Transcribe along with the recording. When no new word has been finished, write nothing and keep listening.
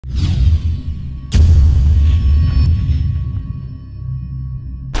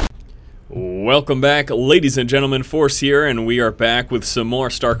Welcome back, ladies and gentlemen. Force here, and we are back with some more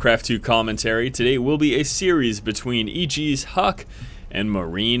StarCraft 2 commentary. Today will be a series between EG's HuK and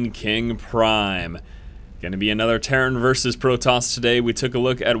Marine King Prime. Going to be another Terran versus Protoss today. We took a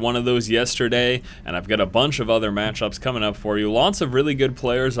look at one of those yesterday, and I've got a bunch of other matchups coming up for you. Lots of really good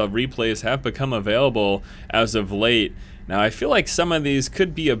players of replays have become available as of late. Now, I feel like some of these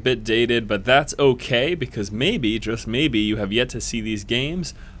could be a bit dated, but that's okay, because maybe, just maybe, you have yet to see these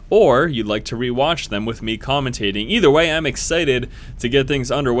games, or you'd like to rewatch them with me commentating. Either way, I'm excited to get things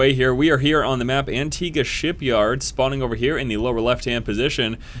underway here. We are here on the map Antigua Shipyard, spawning over here in the lower left-hand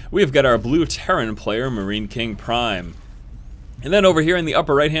position. We've got our blue Terran player, Marine King Prime. And then over here in the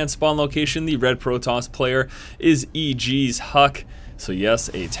upper right-hand spawn location, the red Protoss player is EG's HuK. So yes,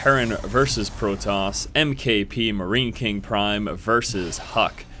 a Terran versus Protoss, MKP Marine King Prime versus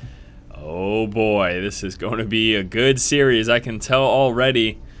HuK. Oh boy, this is going to be a good series, I can tell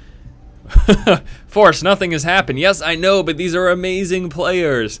already. Force, nothing has happened. Yes, I know, but these are amazing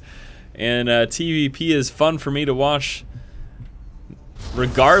players. And TVP is fun for me to watch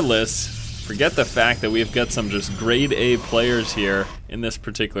regardless. Forget the fact that we've got some just grade A players here in this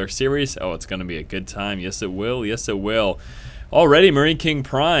particular series. Oh, it's going to be a good time. Yes, it will. Yes, it will. Already, Marine King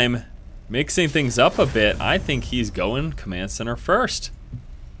Prime mixing things up a bit. I think he's going command center first.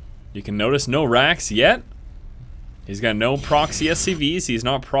 You can notice no racks yet. He's got no proxy SCVs. He's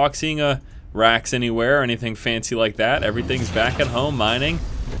not proxying racks anywhere or anything fancy like that. Everything's back at home mining.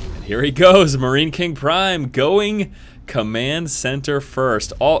 And here he goes, Marine King Prime going command center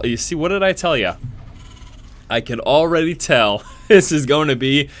first. You see, what did I tell you? I can already tell this is going to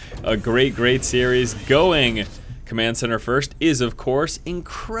be a great series. Going command center first is, of course,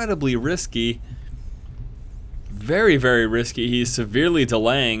 incredibly risky. Very risky. He's severely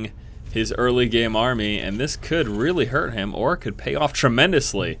delaying his early game army, and this could really hurt him, or it could pay off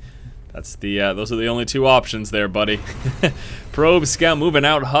tremendously. That's those are the only two options there, buddy. Probe scout moving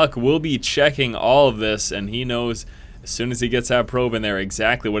out. HuK will be checking all of this, and he knows as soon as he gets that probe in there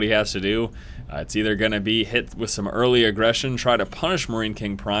exactly what he has to do. It's either going to be hit with some early aggression, try to punish Marine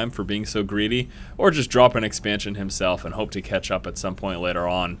King Prime for being so greedy, or just drop an expansion himself and hope to catch up at some point later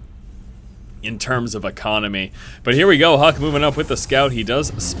on in terms of economy. But here we go, HuK moving up with the scout. He does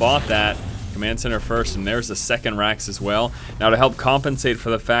spot that command center first, and there's the second racks as well. Now, to help compensate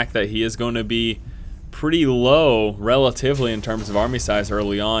for the fact that he is going to be pretty low relatively in terms of army size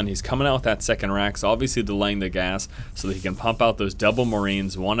early on, he's coming out with that second racks, obviously delaying the gas so that he can pump out those double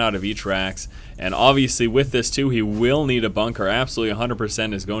Marines, one out of each racks. And obviously with this too, he will need a bunker. Absolutely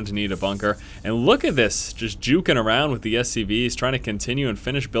 100% is going to need a bunker. And look at this, just juking around with the SCVs, trying to continue and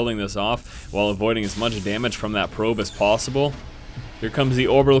finish building this off while avoiding as much damage from that probe as possible. Here comes the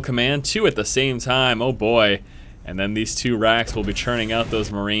orbital command, two at the same time. Oh boy. And then these two racks will be churning out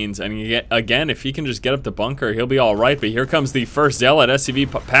those Marines. And again, if he can just get up the bunker, he'll be all right. But here comes the first Zealot.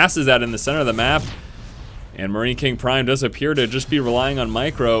 SCV passes that in the center of the map. And Marine King Prime does appear to just be relying on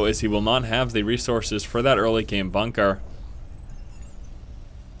micro, as he will not have the resources for that early game bunker.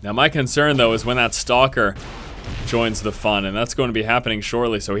 Now, my concern, though, is when that Stalker joins the fun. And that's going to be happening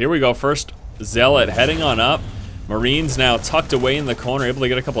shortly. So here we go. First Zealot heading on up. Marines now tucked away in the corner, able to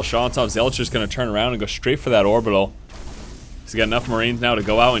get a couple shots off. Zealot's just going to turn around and go straight for that orbital. He's got enough Marines now to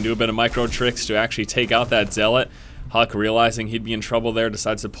go out and do a bit of micro tricks to actually take out that Zealot. HuK, realizing he'd be in trouble there,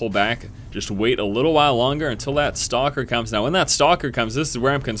 decides to pull back. Just wait a little while longer until that Stalker comes. Now, when that Stalker comes, this is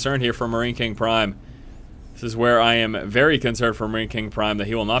where I'm concerned here for Marine King Prime. This is where I am very concerned for Marine King Prime, that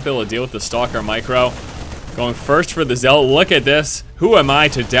he will not be able to deal with the Stalker micro. Going first for the Zealot. Look at this. Who am I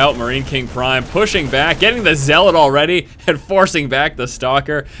to doubt Marine King Prime? Pushing back, getting the Zealot already, and forcing back the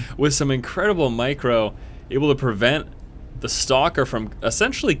Stalker with some incredible micro, able to prevent the Stalker from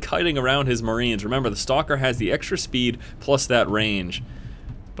essentially kiting around his Marines. Remember, the Stalker has the extra speed plus that range.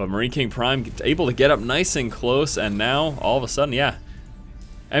 But Marine King Prime able to get up nice and close, and now, all of a sudden, yeah.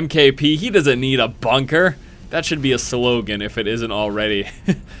 MKP, he doesn't need a bunker. That should be a slogan if it isn't already.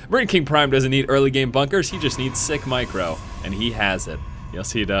 Marine King Prime doesn't need early game bunkers, he just needs sick micro, and he has it.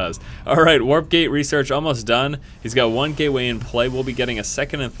 Yes, he does. Alright, Warp Gate research almost done. He's got one gateway in play. We'll be getting a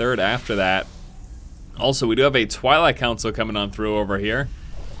second and third after that. Also, we do have a Twilight Council coming on through over here.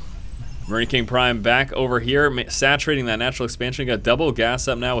 Marine King Prime back over here, saturating that natural expansion. Got double gas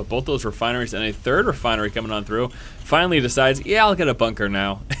up now with both those refineries, and a third refinery coming on through. Finally decides, yeah, I'll get a bunker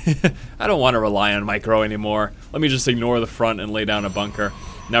now. I don't want to rely on micro anymore. Let me just ignore the front and lay down a bunker.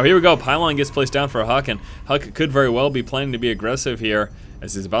 Now here we go, pylon gets placed down for HuK, and HuK could very well be planning to be aggressive here,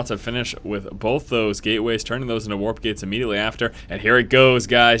 as he's about to finish with both those gateways, turning those into warp gates immediately after. And here it goes,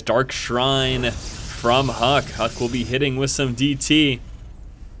 guys, Dark Shrine from HuK. HuK will be hitting with some DT.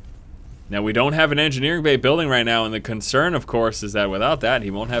 Now, we don't have an engineering bay building right now, and the concern, of course, is that without that,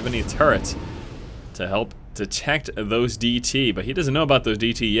 he won't have any turrets to help detect those DT. But he doesn't know about those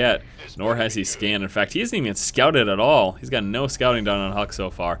DT yet, nor has he scanned. In fact, he hasn't even scouted at all. He's got no scouting done on HuK so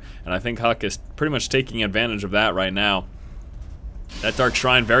far, and I think HuK is pretty much taking advantage of that right now. That Dark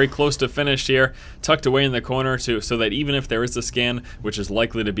Shrine very close to finished here, tucked away in the corner so that even if there is a scan, which is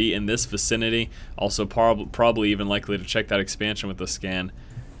likely to be in this vicinity, also probably even likely to check that expansion with the scan,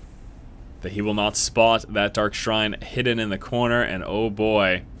 that he will not spot that Dark Shrine hidden in the corner, and oh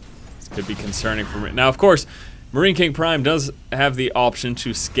boy, this could be concerning for me. Now, of course, Marine King Prime does have the option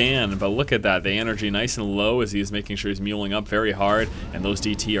to scan, but look at that. The energy nice and low as he is making sure he's muling up very hard, and those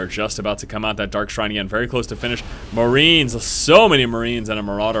DT are just about to come out. That Dark Shrine again, very close to finish. Marines, so many Marines and a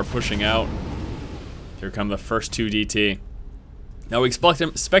Marauder pushing out. Here come the first 2 DT. Now we expect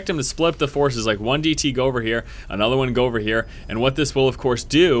him to split the forces, like one DT go over here, another one go over here, and what this will of course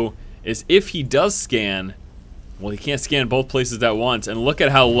do is if he does scan, well, he can't scan both places at once, and look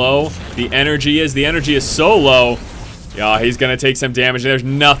at how low the energy is. The energy is so low. Yeah, he's gonna take some damage, and there's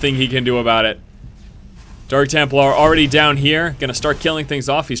nothing he can do about it. Dark Templar already down here, gonna start killing things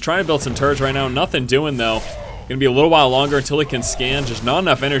off. He's trying to build some turrets right now, nothing doing though. Gonna be a little while longer until he can scan, just not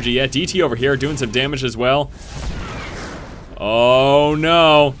enough energy yet. DT over here doing some damage as well. Oh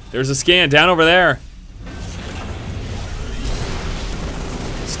no, there's a scan down over there.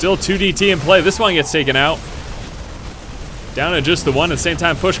 Still 2 DT in play, this one gets taken out. Down to just the one at the same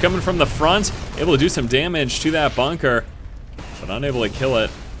time. Push coming from the front. Able to do some damage to that bunker, but unable to kill it.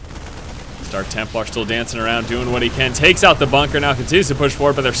 Dark Templar still dancing around, doing what he can. Takes out the bunker now, continues to push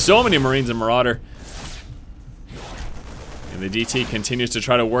forward, but there's so many Marines and Marauder. And the DT continues to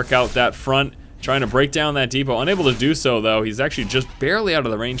try to work out that front, trying to break down that depot. Unable to do so, though. He's actually just barely out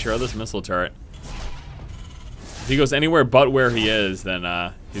of the range here of this missile turret. If he goes anywhere but where he is, then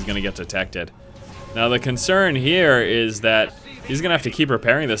he's going to get detected. Now the concern here is that he's gonna have to keep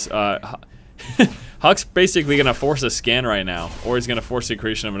repairing this. HuK's basically gonna force a scan right now, or he's gonna force the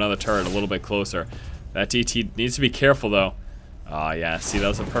creation of another turret a little bit closer. That DT needs to be careful though. Yeah, see, that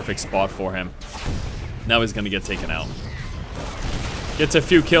was a perfect spot for him. Now he's gonna get taken out. Gets a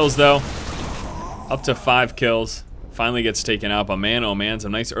few kills though, up to 5 kills. Finally gets taken out, but man, oh man,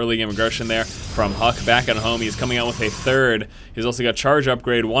 some nice early game aggression there from HuK back at home. He's coming out with a 3rd. He's also got charge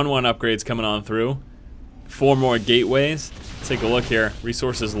upgrade, 1-1 upgrades coming on through. 4 more gateways. Let's take a look here.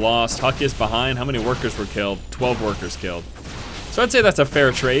 Resources lost. HuK is behind. How many workers were killed? 12 workers killed. So I'd say that's a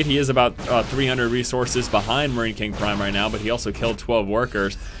fair trade. He is about 300 resources behind Marine King Prime right now, but he also killed 12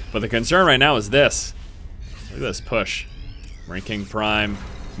 workers. But the concern right now is this. Look at this push. Marine King Prime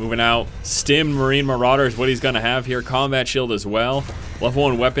moving out. Stimmed Marine Marauder is what he's going to have here. Combat shield as well. Level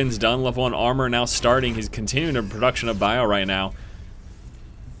 1 weapons done. Level 1 armor now starting. He's continuing the production of bio right now.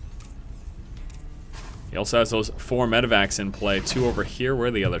 He also has those 4 medevacs in play. 2 over here. Where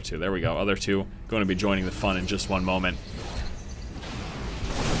are the other 2? There we go. Other 2 going to be joining the fun in just one moment.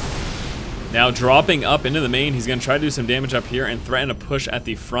 Now dropping up into the main, he's going to try to do some damage up here and threaten a push at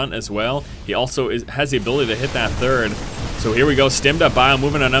the front as well. He also has the ability to hit that 3rd. So here we go, stemmed up bio,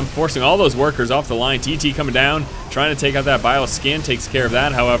 moving on, forcing all those workers off the line. DT coming down, trying to take out that bio. Scan takes care of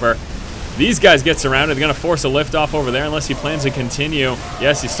that, however. These guys get surrounded. They're going to force a lift off over there unless he plans to continue.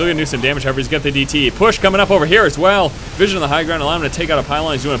 Yes, he's still going to do some damage, however, he's got the DT. Push coming up over here as well. Vision on the high ground, allowing him to take out a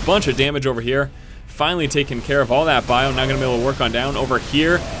pylon. He's doing a bunch of damage over here. Finally taking care of all that bio. Now going to be able to work on down over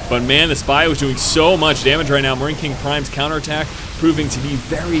here. But man, this bio is doing so much damage right now. Marine King Prime's counterattack proving to be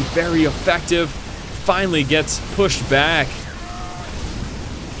very, very effective. Finally gets pushed back.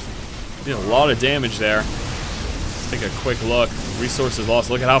 Did a lot of damage there. Let's take a quick look. Resources lost.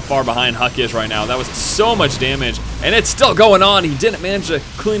 Look at how far behind HuK is right now. That was so much damage, and it's still going on. He didn't manage to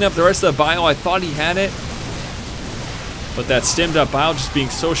clean up the rest of the bio. I thought he had it, but that stemmed up bio just being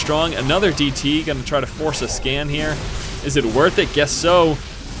so strong. Another DT gonna try to force a scan here. Is it worth it? Guess so.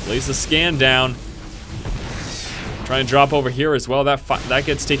 Lays the scan down. Try and drop over here as well. That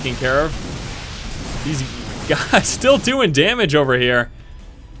gets taken care of. These guys still doing damage over here.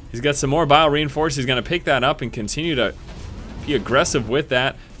 He's got some more bio reinforced. He's gonna pick that up and continue to be aggressive with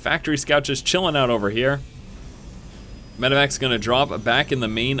that. Factory Scout just chilling out over here. Medevac's gonna drop back in the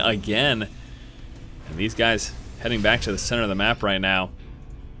main again. And these guys heading back to the center of the map right now.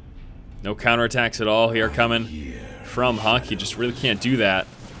 No counterattacks at all here coming from HuK. He just really can't do that.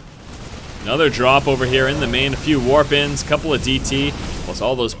 Another drop over here in the main. A few warp-ins, couple of DT, plus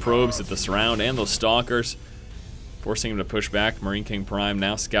all those probes at the surround and those stalkers. Forcing him to push back. Marine King Prime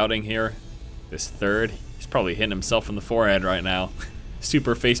now scouting here. This 3rd. He's probably hitting himself in the forehead right now.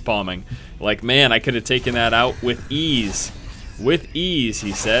 Super face palming. Like, man, I could have taken that out with ease. With ease,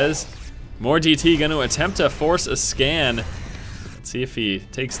 he says. More DT going to attempt to force a scan. Let's see if he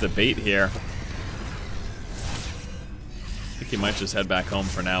takes the bait here. I think he might just head back home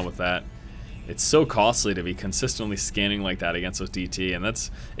for now with that. It's so costly to be consistently scanning like that against those DT, and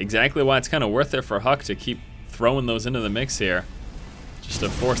that's exactly why it's kind of worth it for HuK to keep throwing those into the mix here. Just to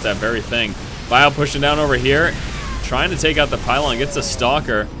force that very thing. Bio pushing down over here, trying to take out the pylon, gets a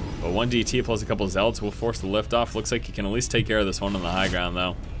stalker, but one DT plus a couple zealots will force the lift off. Looks like he can at least take care of this one on the high ground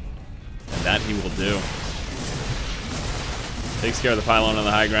though. And that he will do. Takes care of the pylon on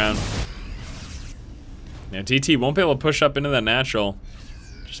the high ground. Now DT won't be able to push up into that natural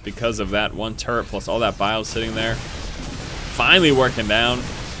just because of that one turret plus all that bio sitting there. Finally working down.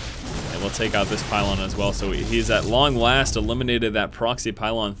 And we'll take out this pylon as well. So he's at long last eliminated that proxy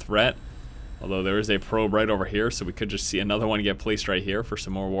pylon threat. Although there is a probe right over here, so we could just see another one get placed right here for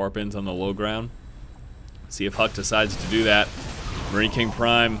some more warp-ins on the low ground. See if HuK decides to do that. Marine King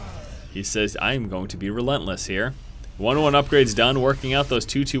Prime, he says, I am going to be relentless here. 1-1 upgrades done, working out those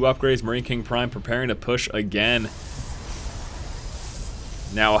 2-2 upgrades. Marine King Prime preparing to push again.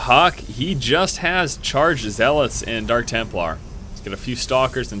 Now HuK, he just has charged Zealots and Dark Templar. He's got a few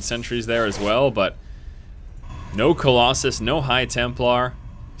Stalkers and Sentries there as well, but no Colossus, no High Templar.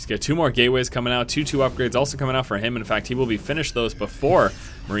 He's got 2 more gateways coming out, 2-2 upgrades also coming out for him. In fact, he will be finished those before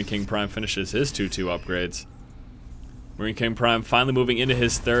Marine King Prime finishes his 2-2 upgrades. Marine King Prime finally moving into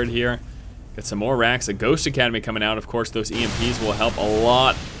his third here. Got some more racks, a Ghost Academy coming out. Of course, those EMPs will help a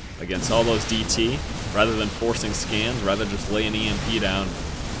lot against all those DT. Rather than forcing scans, rather just lay an EMP down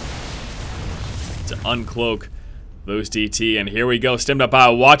to uncloak those DT. And here we go, stemmed up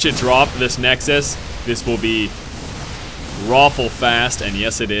bio. Watch it drop this Nexus. This will be Rawful fast, and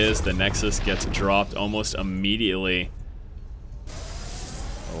yes it is, the Nexus gets dropped almost immediately.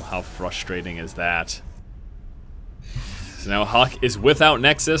 Oh, how frustrating is that? So now HuK is without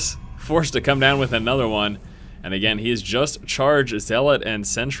Nexus, forced to come down with another one. And again, he has just charged Zealot and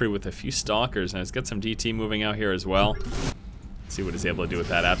Sentry with a few Stalkers, and he's got some DT moving out here as well. Let's see what he's able to do with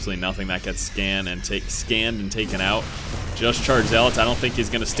that. Absolutely nothing. That gets scanned and taken out. Just charged Zealots. I don't think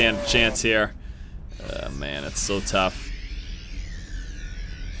he's going to stand a chance here. Man, it's so tough.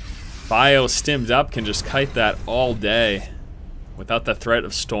 Bio stimmed up can just kite that all day without the threat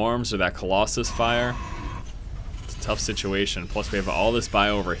of storms or that Colossus fire. It's a tough situation. Plus we have all this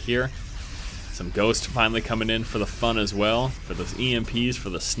bio over here. Some Ghost finally coming in for the fun as well, for those EMPs, for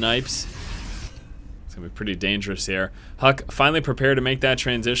the snipes. It's gonna be pretty dangerous here. HuK finally prepared to make that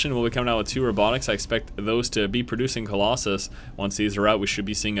transition. We'll be coming out with 2 robotics. I expect those to be producing Colossus. Once these are out, we should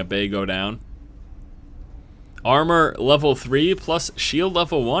be seeing a bay go down. Armor level 3 plus shield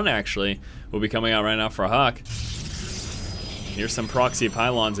level 1 actually will be coming out right now for HuK. Here's some proxy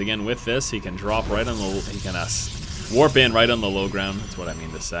pylons again with this. He can drop right on the, he can warp in right on the low ground. That's what I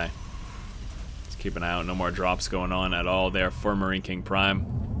mean to say. Just keep an eye out. No more drops going on at all there for Marine King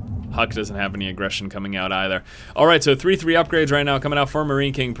Prime. HuK doesn't have any aggression coming out either. Alright, so 3-3 upgrades right now coming out for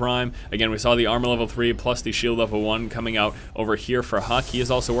Marine King Prime. Again, we saw the armor level 3 plus the shield level 1 coming out over here for HuK. He is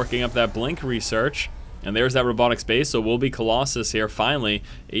also working up that blink research. And there's that robotics base, so we'll be Colossus here finally.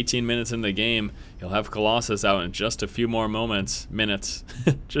 18 minutes in the game, he'll have Colossus out in just a few more minutes.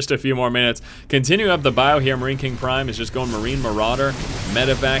 Just a few more minutes. Continuing up the bio here, Marine King Prime is just going Marine Marauder,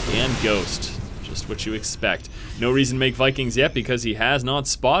 Medevac, and Ghost. Just what you expect. No reason to make Vikings yet because he has not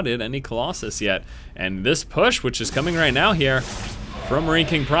spotted any Colossus yet. And this push, which is coming right now here, from Marine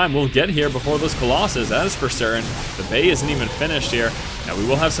King Prime, will get here before those Colossus, that is for certain. The bay isn't even finished here. Now we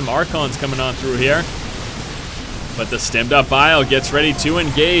will have some Archons coming on through here. But the stemmed up bio gets ready to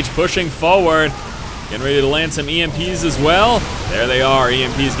engage, pushing forward. Getting ready to land some EMPs as well. There they are,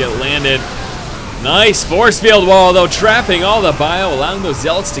 EMPs get landed. Nice force field wall though, trapping all the bio, allowing those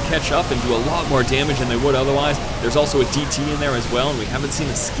Zealots to catch up and do a lot more damage than they would otherwise. There's also a DT in there as well, and we haven't seen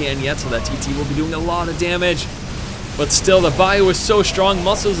a scan yet, so that DT will be doing a lot of damage. But still, the bio is so strong,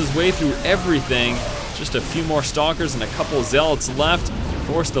 muscles his way through everything. Just a few more Stalkers and a couple Zealots left.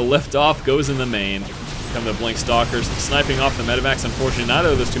 Forced to lift off, goes in the main. Come the Blink Stalkers, sniping off the Medevacs. Unfortunately, neither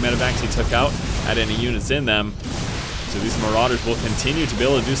of those 2 Medevacs he took out had any units in them. So these Marauders will continue to be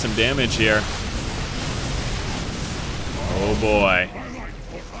able to do some damage here. Oh boy.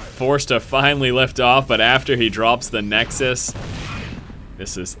 Forced to finally lift off, but after he drops the Nexus,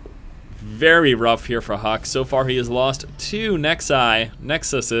 this is very rough here for HuK. So far he has lost 2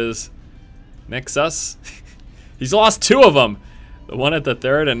 Nexuses. Nexus? He's lost 2 of them. The one at the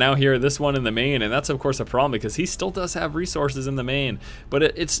third, and now here this one in the main, and that's of course a problem because he still does have resources in the main, but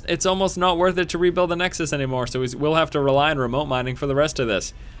it's almost not worth it to rebuild the Nexus anymore, so we'll have to rely on remote mining for the rest of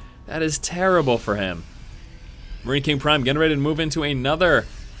this. That is terrible for him. Marine King Prime getting ready to move into another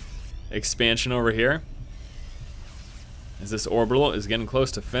expansion over here. As this orbital is getting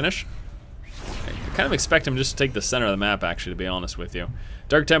close to finish. I kind of expect him just to take the center of the map, actually, to be honest with you.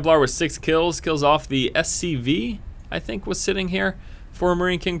 Dark Templar with 6 kills. Kills off the SCV, I think, was sitting here for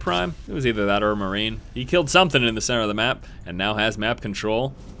Marine King Prime. It was either that or a Marine. He killed something in the center of the map and now has map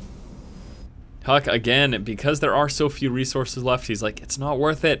control. HuK, again, because there are so few resources left, he's like, it's not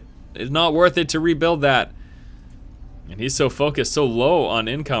worth it. It's not worth it to rebuild that. And he's so focused, so low on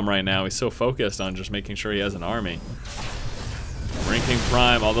income right now. He's so focused on just making sure he has an army. Marine King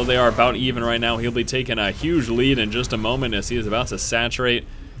Prime, although they are about even right now, he'll be taking a huge lead in just a moment as he is about to saturate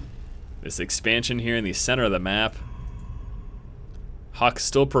this expansion here in the center of the map. HuK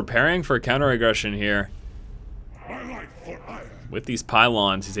still preparing for counter-aggression here. With these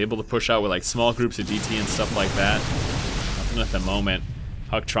pylons, he's able to push out with like small groups of DT and stuff like that. Nothing at the moment.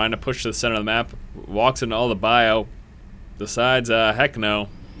 HuK trying to push to the center of the map, walks into all the bio, decides, heck no,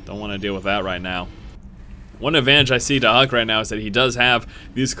 don't want to deal with that right now. One advantage I see to HuK right now is that he does have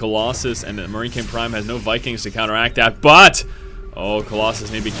these Colossus, and Marine King Prime has no Vikings to counteract that, but, oh,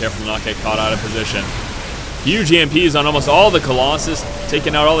 Colossus need to be careful to not get caught out of position. Huge EMPs on almost all the Colossus,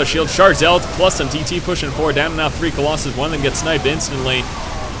 taking out all their shields. Shark Zealots plus some DT pushing forward, down to now 3 Colossus, one of them gets sniped instantly.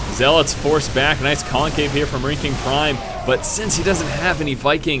 Zealots forced back, nice concave here from Marine King Prime, but since he doesn't have any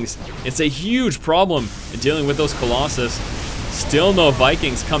Vikings, it's a huge problem in dealing with those Colossus. Still no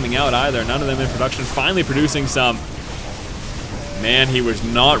Vikings coming out either, none of them in production, finally producing some. Man, he was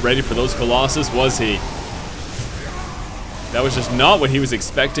not ready for those Colossus, was he? That was just not what he was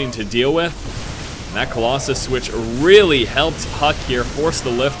expecting to deal with. And that Colossus switch really helped HuK here force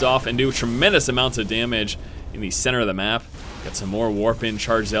the lift off and do tremendous amounts of damage in the center of the map. Got some more warp in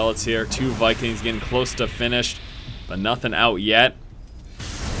charge Zealots here, 2 Vikings getting close to finished, but nothing out yet.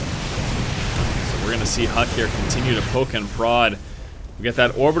 We're going to see HuK here continue to poke and prod. We got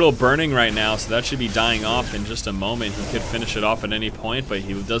that orbital burning right now, so that should be dying off in just a moment. He could finish it off at any point, but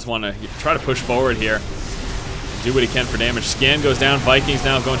he does want to try to push forward here. Do what he can for damage. Scan goes down. Vikings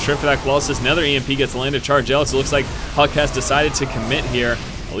now going straight for that Colossus. Another EMP gets landed. Charge Zealots. It looks like HuK has decided to commit here,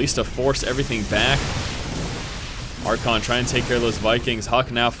 at least to force everything back. Archon trying to take care of those Vikings. HuK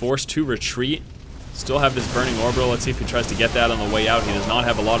now forced to retreat. Still have this burning orbital. Let's see if he tries to get that on the way out. He does not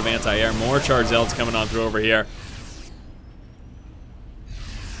have a lot of anti-air. More charge Zealots coming on through over here.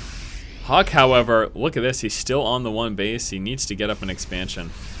 HuK, however, look at this. He's still on the 1 base. He needs to get up an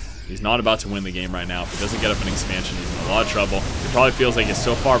expansion. He's not about to win the game right now. If he doesn't get up an expansion, he's in a lot of trouble. He probably feels like he's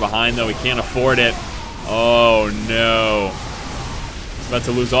so far behind, though. He can't afford it. Oh, no. He's about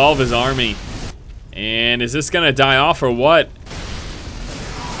to lose all of his army. And is this going to die off or what?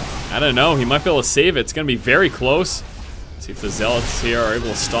 I don't know. He might be able to save it. It's going to be very close. See if the Zealots here are able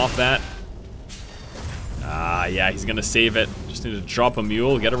to stop that. Ah, yeah, he's going to save it. Just need to drop a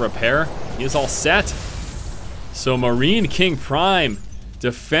mule, get a repair. He is all set. So Marine King Prime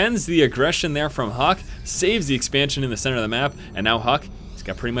defends the aggression there from HuK, saves the expansion in the center of the map, and now HuK, he's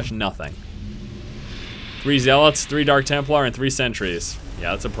got pretty much nothing. 3 Zealots, 3 Dark Templar, and 3 Sentries.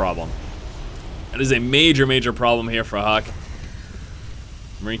 Yeah, that's a problem. That is a major, major problem here for HuK.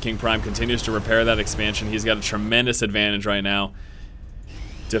 Marine King Prime continues to repair that expansion. He's got a tremendous advantage right now.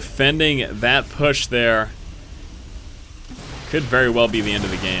 Defending that push there could very well be the end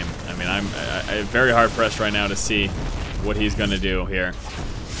of the game. I mean, I'm very hard pressed right now to see what he's going to do here.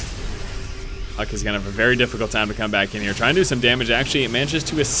 HuK is going to have a very difficult time to come back in here. Trying to do some damage. Actually, it manages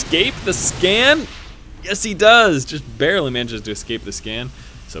to escape the scan. Yes, he does. Just barely manages to escape the scan.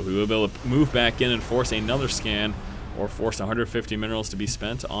 So we will be able to move back in and force another scan, or force 150 minerals to be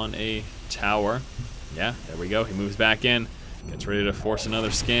spent on a tower. Yeah, there we go. He moves back in. Gets ready to force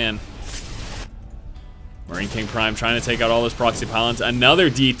another scan. Marine King Prime trying to take out all those proxy pylons. Another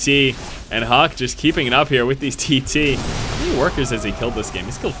DT. And HuK just keeping it up here with these TT. How many workers has he killed this game?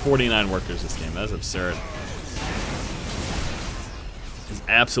 He's killed 49 workers this game. That's absurd. It's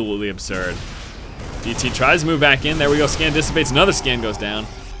absolutely absurd. DT tries to move back in. There we go. Scan dissipates. Another scan goes down.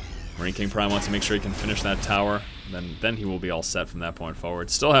 Marine King Prime wants to make sure he can finish that tower. Then he will be all set from that point forward.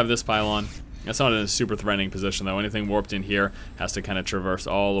 Still have this pylon. That's not in a super threatening position, though. Anything warped in here has to kind of traverse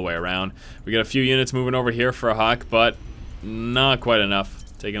all the way around. We got a few units moving over here for a HuK, but not quite enough.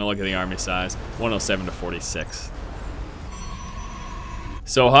 Taking a look at the army size, 107 to 46.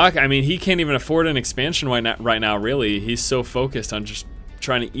 So HuK, I mean, he can't even afford an expansion right now, really. He's so focused on just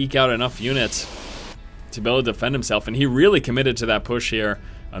trying to eke out enough units to be able to defend himself, and he really committed to that push here.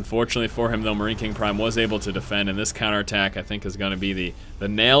 Unfortunately for him, though, Marine King Prime was able to defend, and this counterattack, I think, is going to be the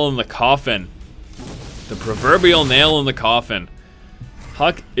nail in the coffin. The proverbial nail in the coffin.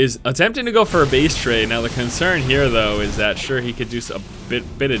 HuK is attempting to go for a base trade. Now the concern here though is that sure he could do a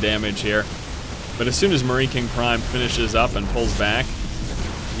bit of damage here, but as soon as Marine King Prime finishes up and pulls back,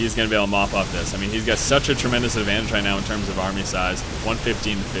 he's going to be able to mop up this. I mean, he's got such a tremendous advantage right now in terms of army size.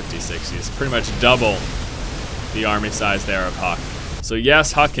 115 to 56. He's pretty much double the army size there of HuK. So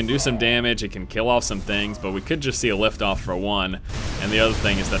yes, HuK can do some damage, it can kill off some things, but we could just see a liftoff for one. And the other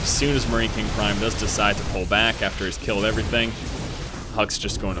thing is that as soon as Marine King Prime does decide to pull back after he's killed everything, HuK's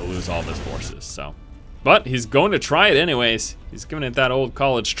just going to lose all of his forces. So, but he's going to try it anyways. He's giving it that old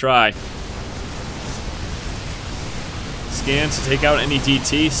college try. Scan to take out any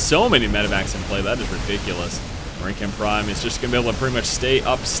DT. So many medevacs in play, that is ridiculous. Marine King Prime is just going to be able to pretty much stay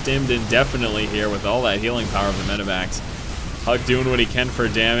up stimmed indefinitely here with all that healing power of the medevacs. HuK doing what he can for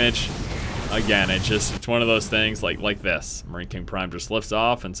damage. Again, it's one of those things like this. Marine King Prime just lifts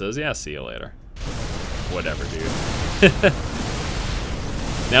off and says, yeah, see you later. Whatever, dude.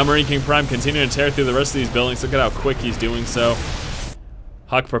 Now Marine King Prime continuing to tear through the rest of these buildings. Look at how quick he's doing so.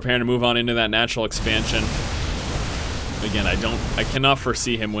 HuK preparing to move on into that natural expansion. Again, I cannot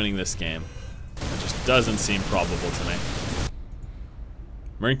foresee him winning this game. It just doesn't seem probable to me.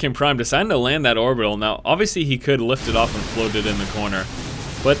 Marine King Prime deciding to land that orbital. Now, obviously he could lift it off and float it in the corner,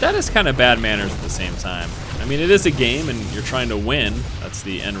 but that is kind of bad manners at the same time. I mean, it is a game and you're trying to win. That's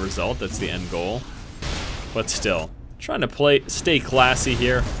the end result, that's the end goal. But still, trying to stay classy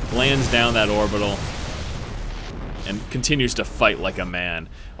here, lands down that orbital, and continues to fight like a man.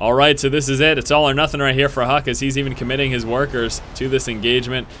 All right, so this is it. It's all or nothing right here for HuK as he's even committing his workers to this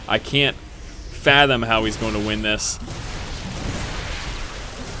engagement. I can't fathom how he's going to win this.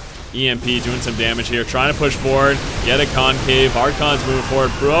 EMP doing some damage here, trying to push forward, get a concave. Archon's moving forward,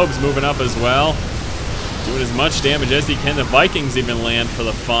 Probe's moving up as well. Doing as much damage as he can. The Vikings even land for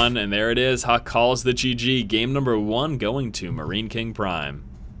the fun, and there it is. HuK calls the GG. Game number 1 going to Marine King Prime.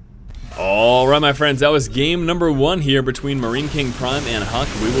 All right, my friends, that was game number 1 here between Marine King Prime and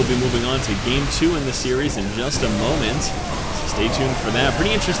HuK. We will be moving on to game 2 in the series in just a moment. So stay tuned for that.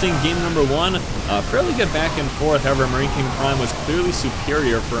 Pretty interesting game number 1. Fairly good back and forth. However, Marine King Prime was clearly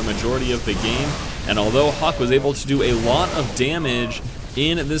superior for a majority of the game. And although HuK was able to do a lot of damage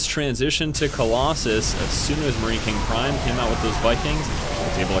in this transition to Colossus, as soon as Marine King Prime came out with those Vikings, he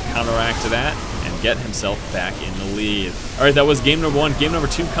was able to counteract that and get himself back in the lead. Alright, that was game number 1. Game number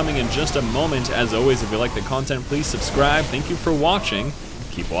 2 coming in just a moment. As always, if you like the content, please subscribe. Thank you for watching.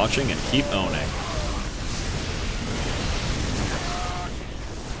 Keep watching and keep owning.